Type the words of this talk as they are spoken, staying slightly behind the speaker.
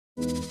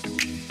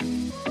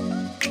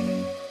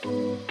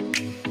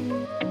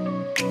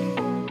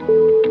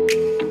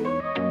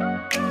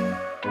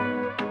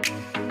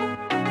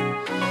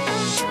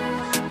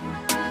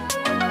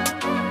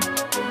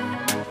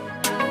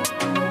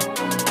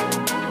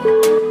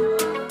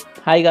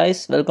Hi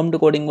guys, welcome to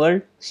Coding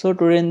World. So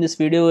today in this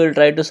video we'll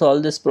try to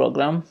solve this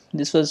program.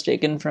 This was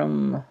taken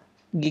from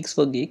Geeks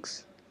for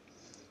Geeks.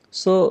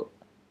 So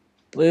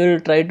we will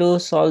try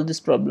to solve this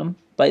problem.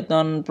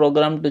 Python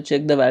program to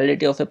check the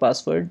validity of a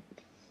password.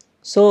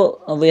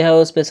 So we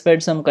have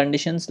specified some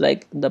conditions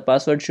like the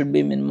password should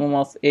be minimum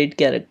of 8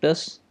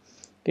 characters.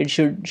 It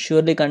should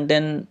surely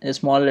contain a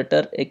small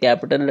letter, a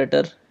capital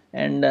letter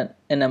and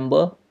a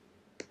number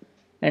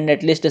and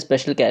at least a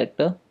special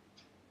character.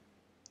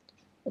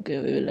 Okay,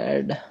 we will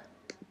add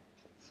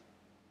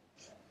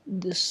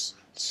this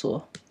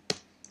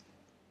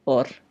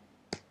or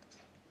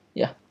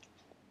yeah.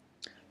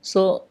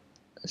 So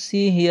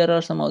see, here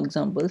are some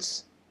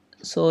examples.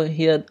 So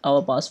here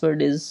our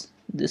password is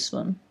this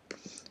one.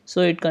 So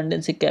it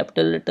contains a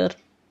capital letter,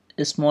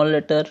 a small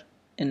letter,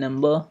 a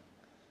number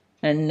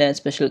and a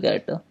special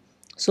character.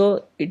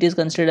 So it is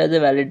considered as a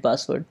valid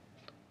password.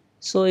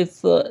 So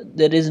if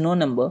there is no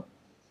number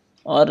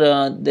or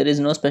there is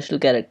no special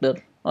character,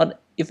 or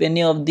if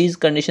any of these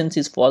conditions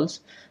is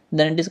false,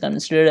 then it is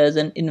considered as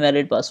an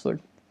invalid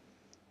password.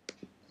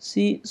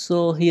 See,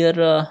 so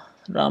here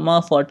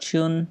Rama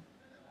Fortune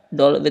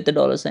dollar with a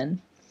dollar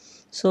sign.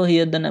 So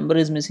here the number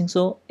is missing,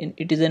 so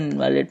it is an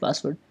invalid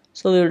password.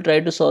 So we will try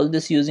to solve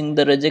this using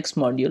the regex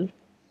module,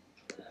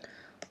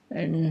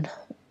 and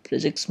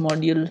regex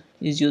module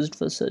is used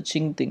for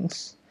searching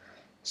things.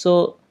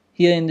 So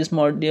here in this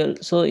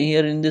module, so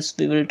here in this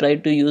we will try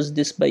to use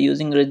this by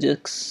using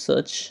regex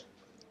search,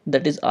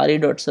 that is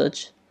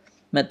re.search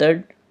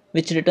method,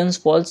 which returns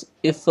false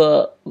if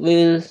we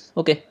will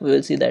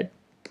see that.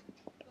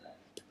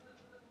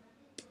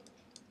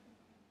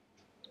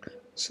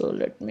 So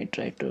let me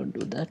try to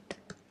do that.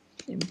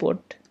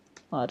 Import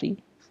re.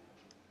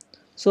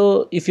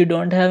 So if you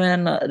don't have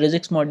an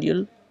regex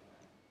module,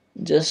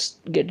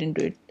 just get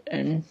into it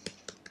and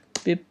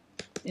pip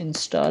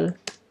install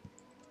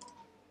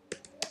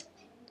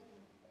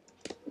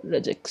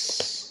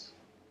regex.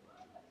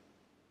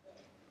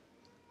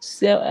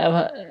 So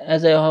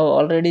as I have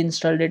already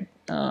installed it,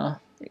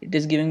 it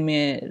is giving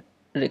me a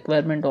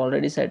requirement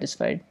already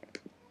satisfied.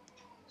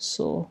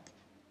 So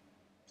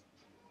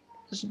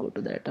just go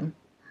to the atom.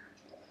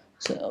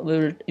 So we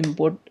will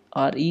import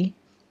re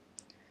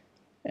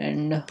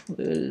and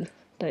we will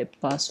type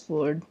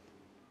password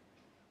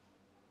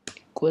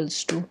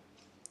equals to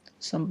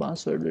some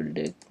password. Will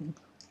take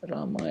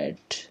Rama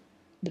at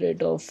the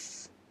rate of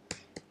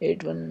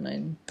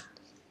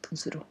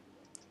 8190.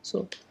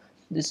 So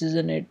this is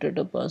an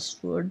 8-letter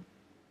password,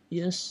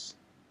 yes,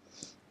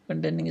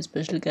 containing a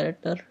special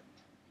character,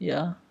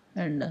 yeah,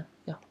 and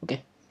yeah,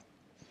 okay.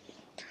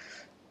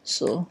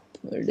 So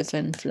we'll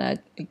define flag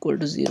equal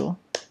to 0,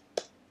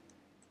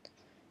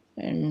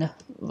 and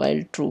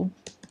while true,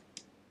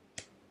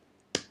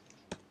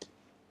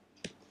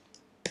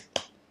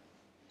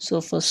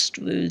 so first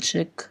we will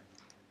check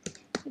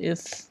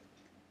if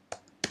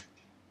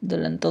the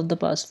length of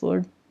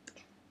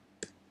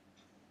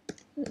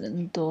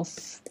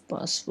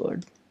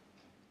password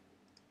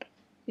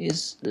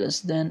is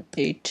less than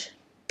 8.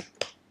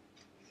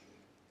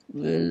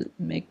 We'll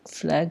make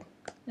flag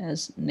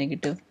as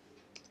negative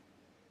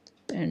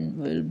and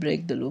we'll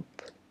break the loop.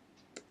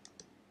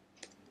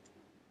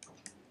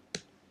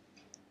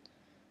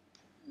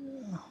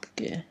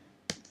 Okay,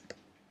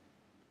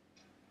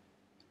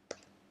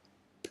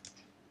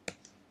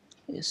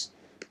 yes,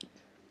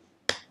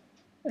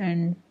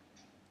 and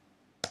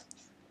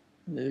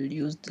we will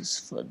use this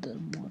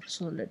furthermore.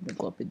 So let me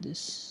copy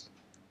this,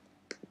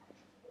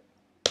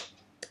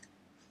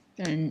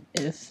 and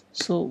if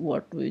so,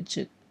 what we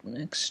check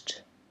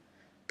next,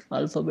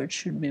 alphabet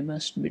should be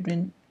matched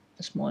between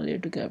small a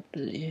to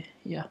capital A,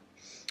 yeah.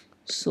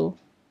 So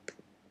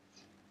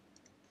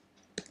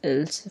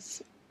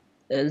else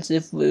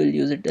if we will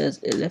use it as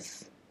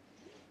elif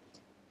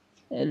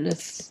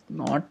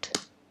not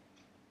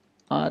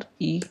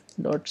re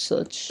dot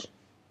search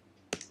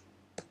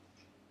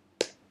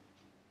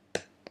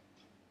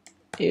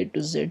a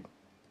to z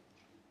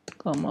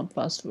comma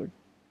password.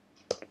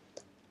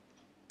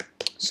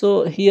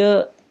 So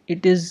here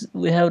it is,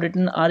 we have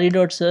written re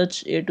dot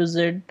search a to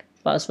z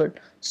password.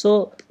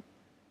 So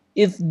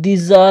if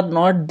these are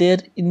not there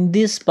in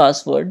this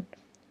password,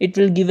 it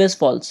will give us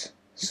false.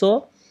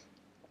 So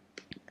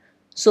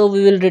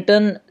we will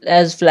return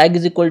as flag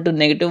is equal to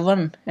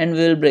 -1 and we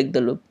will break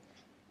the loop.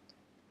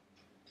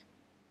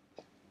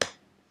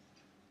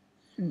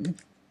 And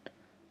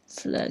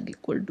flag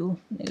equal to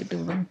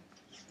 -1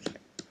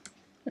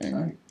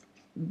 and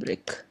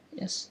break,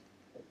 yes.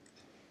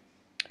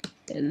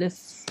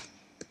 elif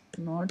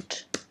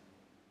not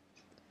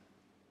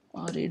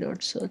re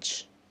dot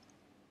search.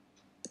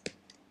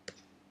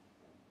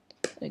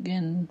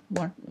 Again,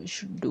 what we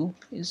should do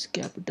is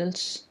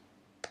capitals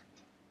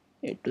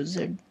a to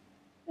z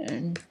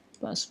and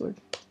password.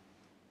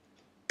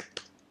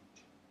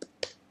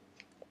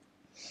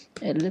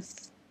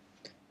 elif,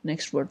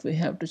 next what we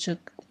have to check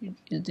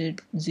is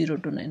it 0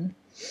 to 9.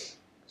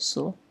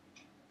 So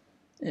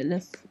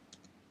elif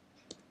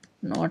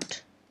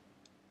not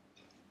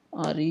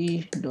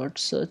re dot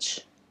search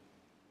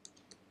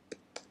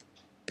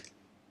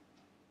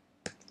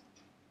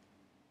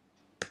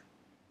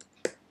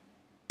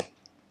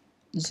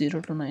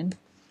 0 to 9,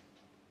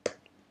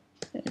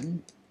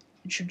 and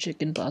it should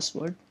check in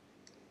password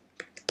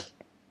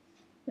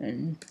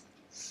and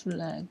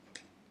flag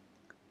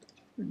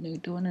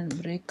 -1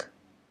 and break.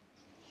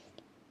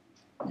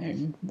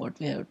 And what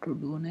we have to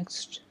do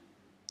next,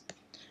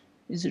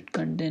 is it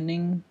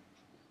containing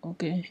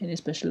any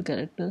special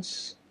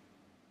characters?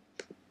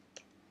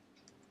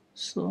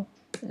 So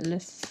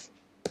elif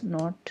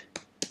not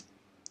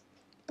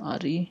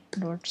re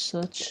dot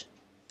search.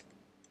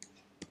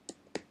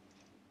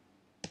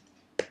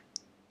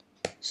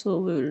 So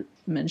we will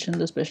mention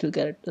the special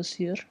characters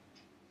here,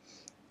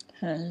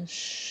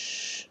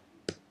 hash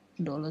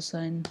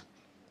 $sign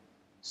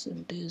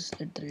percentage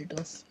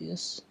 @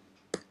 yes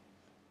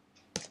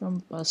from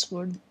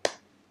password,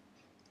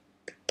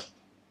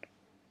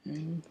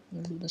 and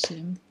we'll do the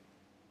same.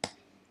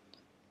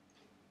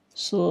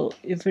 So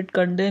if it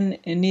contain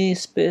any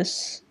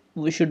space,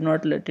 we should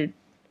not let it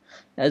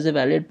as a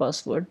valid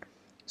password.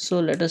 So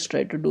let us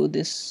try to do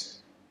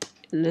this.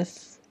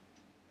 elif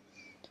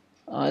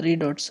re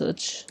dot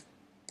search.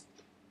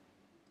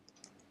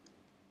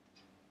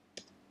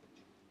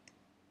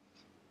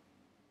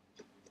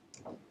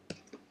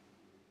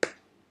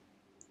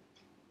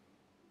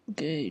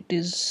 Okay, it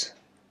is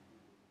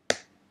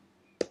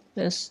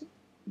yes.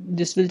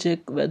 This will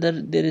check whether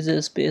there is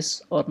a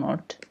space or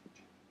not,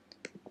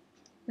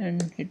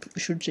 and it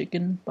should check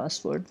in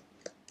password.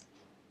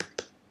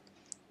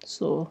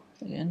 So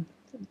again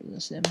do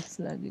the same,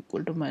 flag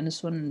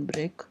 =1 and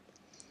break.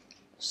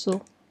 So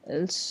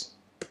else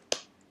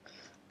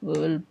we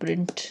will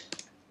print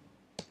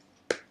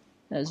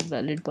as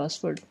valid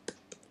password,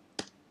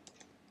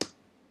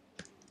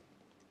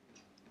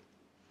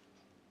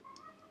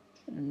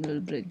 and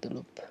we'll break the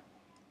loop.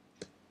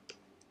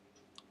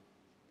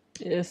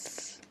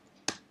 If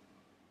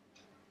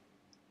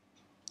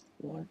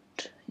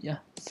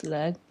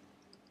flag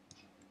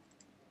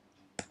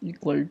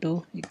equal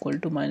to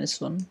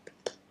 -1,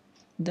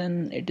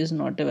 then it is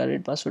not a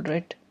valid password,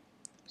 right?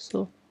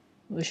 So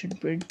we should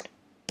print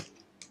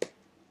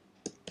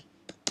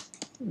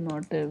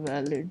not a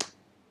valid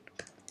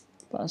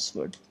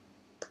password.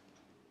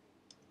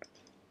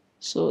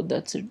 So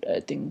that's it.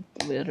 I think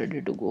we're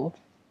ready to go.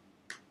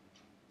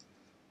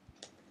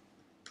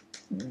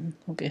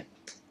 Okay,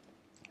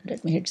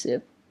 let me hit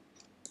save,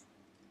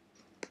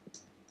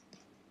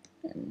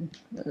 and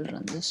we'll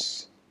run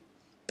this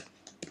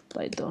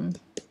python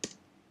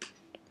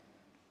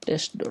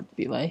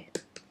test.py.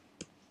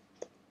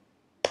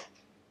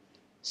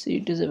 See,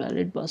 it is a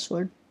valid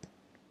password,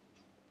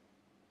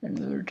 and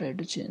we will try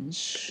to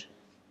change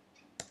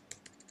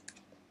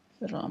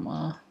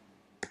Rama.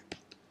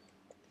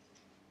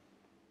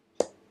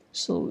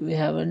 So we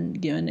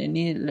haven't given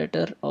any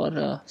letter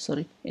or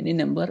any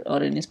number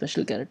or any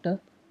special character,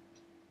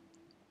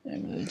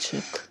 and we will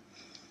check.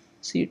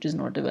 See, it is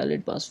not a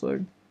valid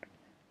password,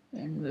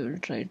 and we will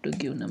try to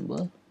give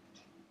number.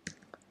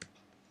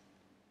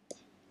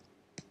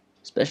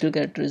 Special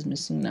character is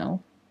missing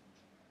now,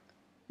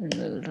 and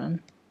we will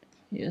run.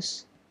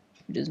 Yes,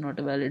 it is not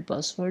a valid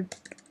password,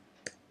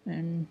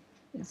 and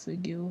if we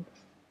give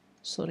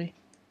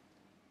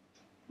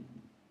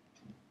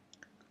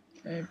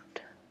at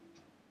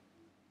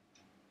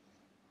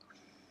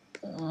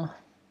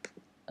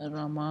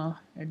Rama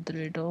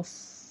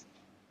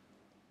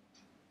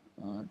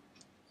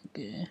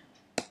okay,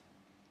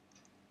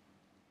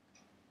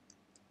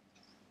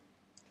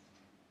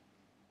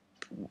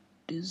 it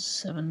is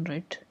 7,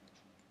 right?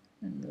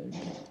 And we'll do,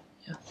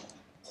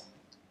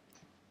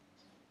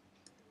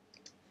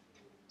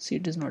 see,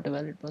 it is not a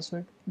valid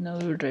password. Now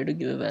we will try to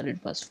give a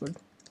valid password.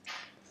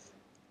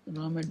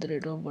 Ram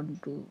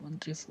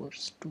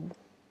 @12134.2.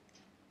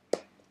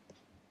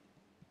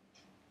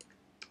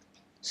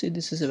 See,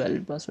 this is a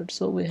valid password.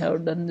 So we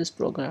have done this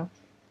program,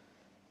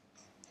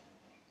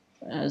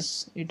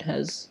 as it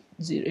has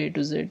 0 A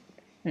to Z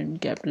and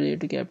capital A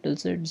to capital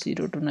Z,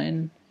 0 to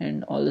 9,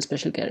 and all the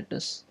special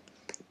characters.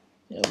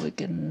 We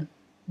can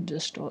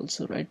just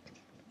also write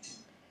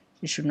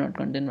it should not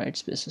contain white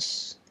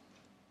spaces.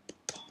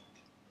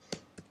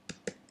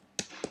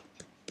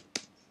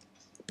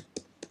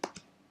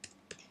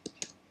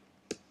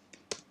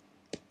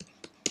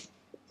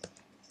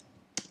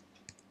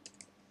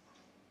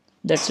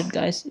 That's it,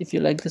 guys. If you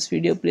like this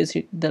video, please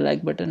hit the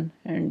like button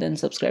and then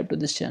subscribe to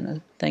this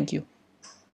channel. Thank you.